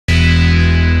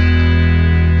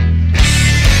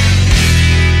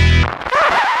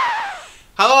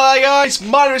guys,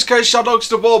 my name is Djurs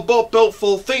Sommerland, built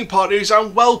for Theme Park News,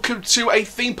 and welcome to a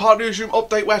Theme Park Newsroom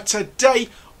update where today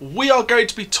we are going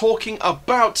to be talking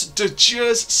about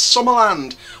Djurs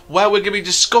Sommerland, where we're going to be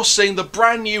discussing the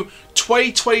brand new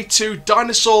 2022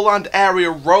 Dinosaur Land area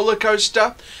roller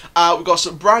coaster. We've got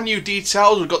some brand new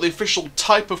details. We've got the official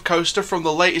type of coaster from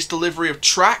the latest delivery of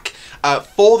track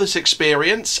for this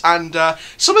experience, and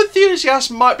some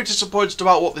enthusiasts might be disappointed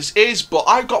about what this is, but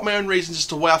I've got my own reasons as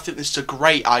to why I think this is a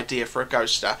great idea for a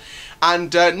coaster.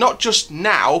 And not just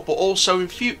now, but also in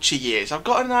future years. I've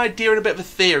got an idea and a bit of a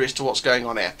theory as to what's going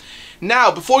on here.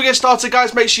 Now, before we get started,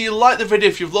 guys, make sure you like the video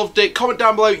if you've loved it. Comment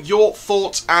down below your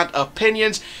thoughts and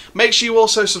opinions. Make sure you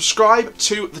also subscribe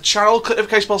to the channel. Click the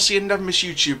notification bell so you never miss a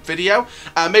YouTube video.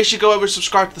 Make sure you go over and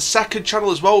subscribe to the second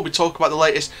channel as well. We'll be talking about the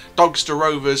latest Dogster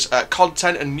Rovers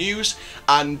content and news.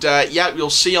 And yeah, you'll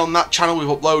see on that channel we've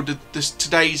uploaded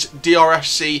today's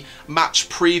DRFC match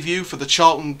preview for the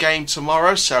Charlton game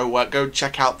tomorrow. So go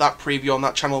check out that preview on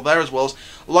that channel there, as well as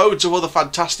loads of other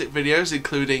fantastic videos,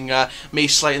 including me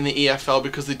slating the EFL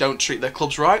because they don't treat their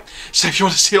clubs right. So if you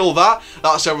want to see all that,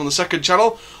 that's over on the second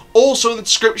channel. Also in the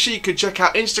description you can check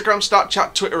out Instagram,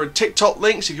 Snapchat, Twitter and TikTok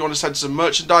links if you want to send some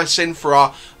merchandise in for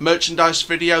our merchandise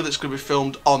video that's going to be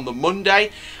filmed on the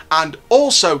Monday. And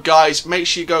also, guys, make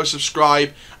sure you go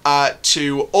subscribe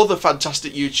to other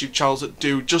fantastic YouTube channels that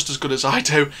do just as good as I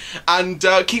do, and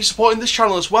keep supporting this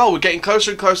channel as well. We're getting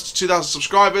closer and closer to 2,000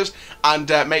 subscribers, and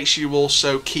make sure you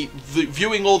also keep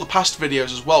viewing all the past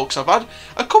videos as well, because I've had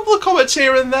a couple of comments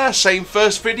here and there saying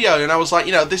first video, and I was like,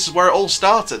 you know, this is where it all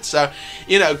started. So,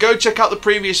 you know, go check out the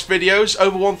previous videos.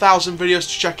 Over 1,000 videos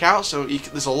to check out, so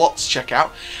there's a lot to check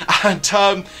out.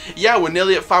 And yeah, we're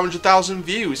nearly at 500,000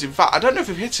 views. In fact, I don't know if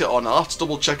we've hit it or not. I'll have to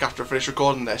double check after I finish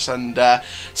recording this. And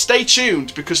stay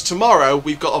tuned, because tomorrow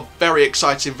we've got a very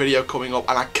exciting video coming up,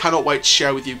 and I cannot wait to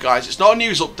share with you guys. It's not a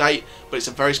news update, but it's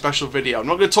a very special video. I'm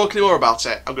not going to talk any more about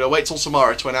it. I'm going to wait till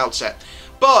tomorrow to announce it.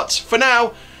 But for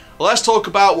now, let's talk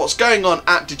about what's going on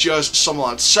at Djurs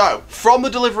Sommerland. So, from the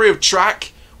delivery of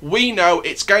track, we know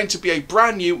it's going to be a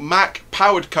brand new Mack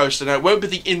Powered Coaster. Now, it won't be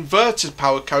the inverted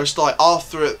Powered Coaster like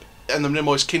Arthur and the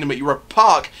Minimoys Kingdom at Europa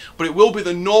Park, but it will be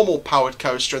the normal powered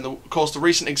coaster, and of course the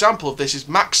recent example of this is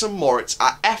Max and Moritz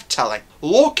at F-Telling.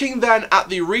 Looking then at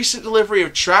the recent delivery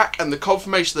of track and the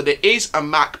confirmation that it is a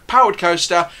Mack Powered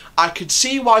Coaster, I could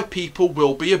see why people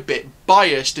will be a bit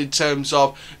biased in terms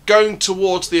of going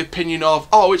towards the opinion of,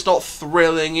 oh, it's not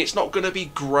thrilling, it's not going to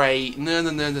be great,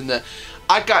 no.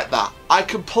 I get that. I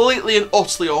completely and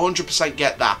utterly 100%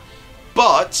 get that.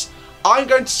 But I'm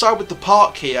going to side with the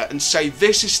park here and say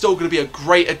this is still going to be a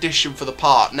great addition for the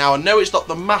park. Now, I know it's not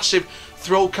the massive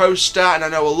thrill coaster, and I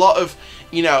know a lot of,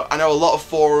 you know,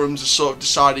 forums are sort of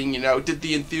deciding, you know, did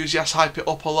the enthusiasts hype it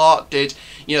up a lot? Did,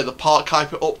 you know, the park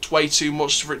hype it up way too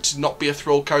much for it to not be a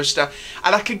thrill coaster?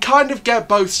 And I can kind of get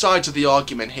both sides of the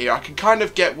argument here. I can kind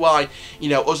of get why, you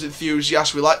know, us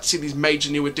enthusiasts, we like to see these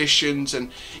major new additions,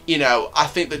 and, you know, I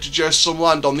think that Djurs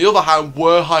Sommerland, on the other hand,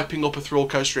 were hyping up a thrill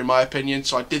coaster in my opinion,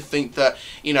 so I did think that,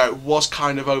 you know, it was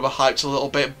kind of overhyped a little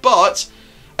bit, but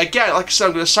again, like I said,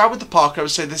 I'm going to side with the park. I would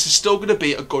say this is still going to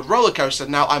be a good roller coaster.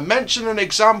 Now, I mentioned an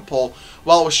example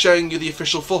while I was showing you the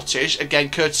official footage, again,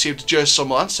 courtesy of Djurs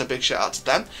Sommerland, so big shout out to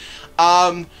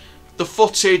them. The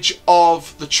footage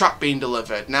of the track being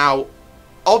delivered. Now,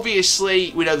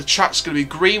 obviously, we know the track's going to be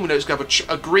green. We know it's going to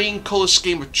have a green colour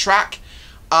scheme of track.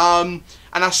 And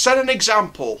I said an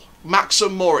example. Max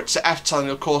and Moritz at F-Telling,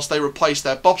 of course, they replaced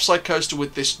their bobsled coaster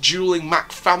with this dueling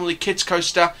Mack family kids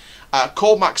coaster.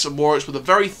 Called Max and Moritz, with a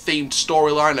very themed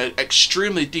storyline, an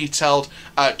extremely detailed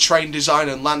train design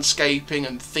and landscaping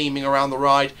and theming around the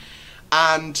ride.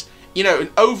 And, you know,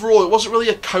 overall, it wasn't really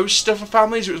a coaster for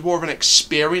families, it was more of an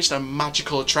experience and a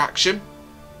magical attraction.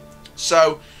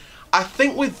 So, I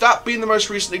think with that being the most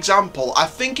recent example, I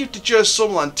think if Djurs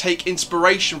Sommerland take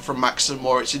inspiration from Max and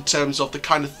Moritz in terms of the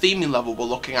kind of theming level we're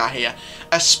looking at here,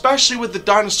 especially with the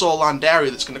Dinosaur Land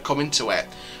area that's going to come into it,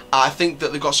 I think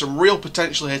that they've got some real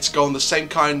potential here to go on the same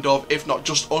kind of, if not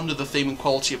just under the theme and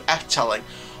quality of F-Telling,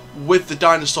 with the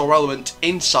dinosaur element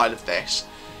inside of this.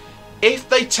 If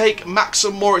they take Max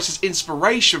and Moritz's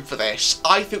inspiration for this,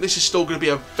 I think this is still going to be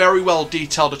a very well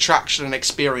detailed attraction and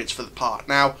experience for the park.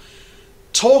 Now,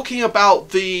 talking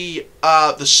about the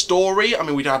story, I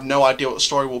mean, we have no idea what the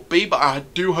story will be, but I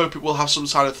do hope it will have some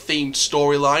kind of themed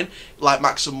storyline like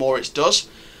Max and Moritz does.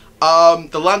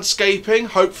 The landscaping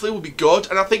hopefully will be good,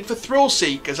 and I think for thrill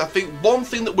seekers, I think one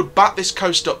thing that would back this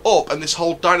coaster up and this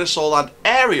whole Dinosaur Land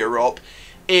area up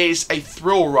is a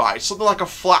thrill ride, something like a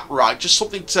flat ride, just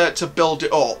something to build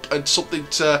it up and something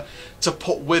to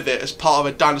put with it as part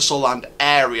of a Dinosaur Land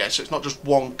area, so it's not just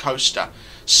one coaster.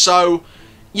 So,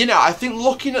 you know, I think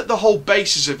looking at the whole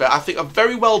basis of it, I think a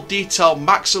very well detailed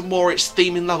Max and Moritz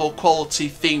theming level quality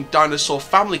themed dinosaur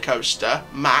family coaster,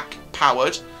 Mack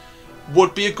Powered,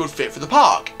 would be a good fit for the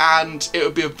park, and it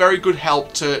would be a very good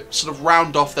help to sort of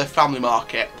round off their family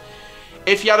market.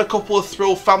 If you had a couple of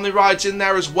thrill family rides in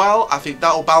there as well, I think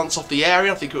that will balance off the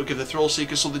area. I think it would give the thrill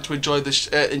seekers something to enjoy this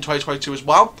in 2022 as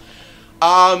well.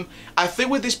 I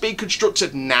think with this being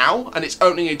constructed now and it's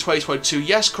opening in 2022,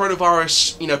 yes,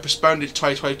 coronavirus, you know, postponed it to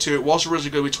 2022. It was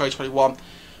originally going to be 2021,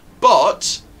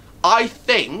 but I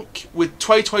think with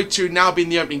 2022 now being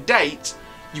the opening date,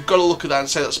 you've got to look at that and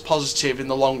say that's positive in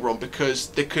the long run, because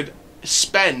they could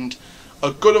spend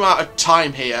a good amount of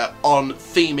time here on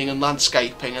theming and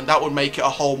landscaping, and that would make it a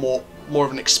whole more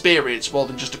of an experience more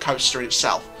than just a coaster in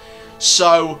itself.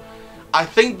 So I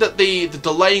think that the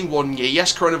delaying 1 year,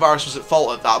 yes, coronavirus was at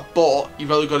fault at that, but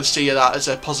you've only got to see that as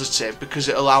a positive, because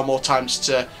it allows more times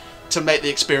to make the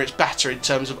experience better in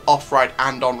terms of off-ride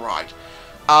and on-ride.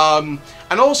 And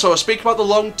also, speaking about the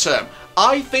long term,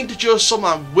 I think the Djurs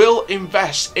Sommerland will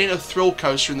invest in a thrill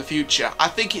coaster in the future. I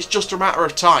think it's just a matter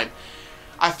of time.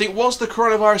 I think once the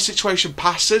coronavirus situation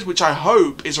passes, which I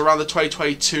hope is around the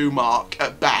 2022 mark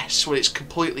at best, when it's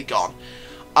completely gone,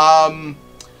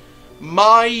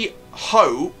 my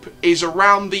hope is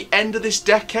around the end of this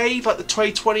decade, like the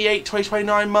 2028,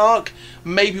 2029 mark,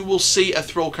 maybe we'll see a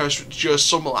thrill coaster at Djurs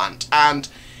Sommerland, and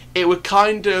it would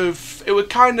kind of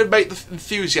make the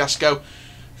enthusiasts go,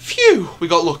 phew, we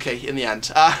got lucky in the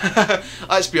end.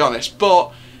 Let's be honest.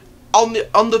 But on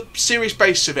the serious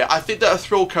basis of it, I think that a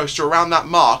thrill coaster around that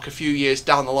mark a few years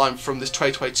down the line from this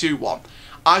 2022 one,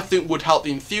 I think would help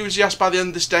the enthusiasts by the end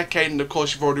of this decade. And of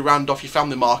course, you've already rounded off your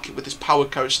family market with this power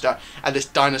coaster and this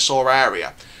dinosaur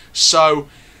area. So,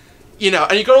 you know,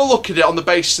 and you've got to look at it on the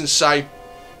basis and say,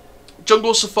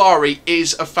 Jungle Safari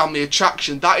is a family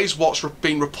attraction. That is what's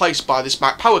been replaced by this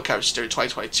Mack Powered Coaster in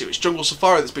 2022. It's Jungle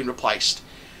Safari that's been replaced.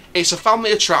 It's a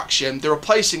family attraction. They're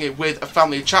replacing it with a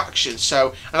family attraction.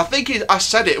 So, and I think I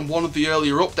said it in one of the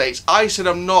earlier updates. I said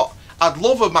I'd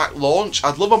love a Mack launch.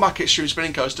 I'd love a Mack Extreme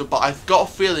Spinning Coaster, but I've got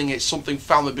a feeling it's something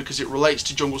family because it relates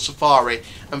to Jungle Safari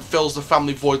and fills the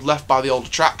family void left by the old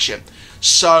attraction.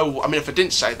 So, I mean, if I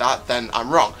didn't say that, then I'm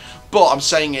wrong. But I'm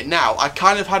saying it now. I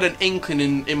kind of had an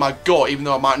inkling in my gut, even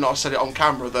though I might not have said it on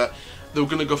camera, that they were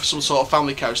going to go for some sort of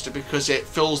family coaster because it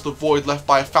fills the void left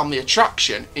by a family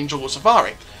attraction in Jungle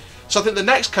Safari. So I think the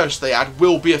next coaster they add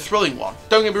will be a thrilling one.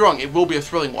 Don't get me wrong, it will be a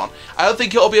thrilling one. I don't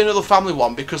think it'll be another family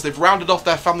one because they've rounded off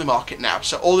their family market now.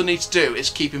 So all they need to do is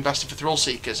keep investing for thrill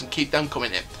seekers and keep them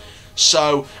coming in.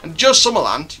 So, and Djurs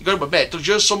Sommerland, you've got to admit,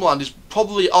 Djurs Sommerland is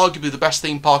probably arguably the best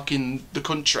theme park in the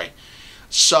country.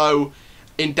 So,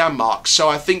 in Denmark. So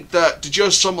I think that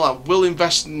Djurs Sommerland will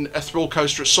invest in a thrill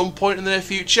coaster at some point in the near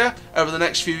future, over the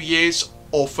next few years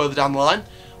or further down the line.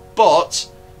 But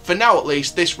for now, at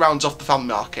least, this rounds off the family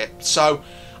market. So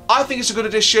I think it's a good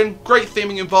addition. Great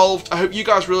theming involved. I hope you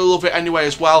guys really love it anyway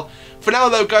as well. For now,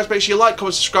 though, guys, make sure you like,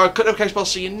 comment, subscribe, click the notification bell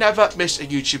so you never miss a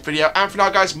YouTube video. And for now,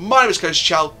 guys, my name is Coaster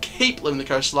Chal. Keep living the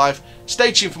coaster life.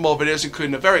 Stay tuned for more videos,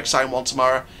 including a very exciting one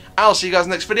tomorrow. And I'll see you guys in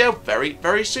the next video very,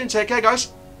 very soon. Take care,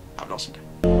 guys. Have an awesome day.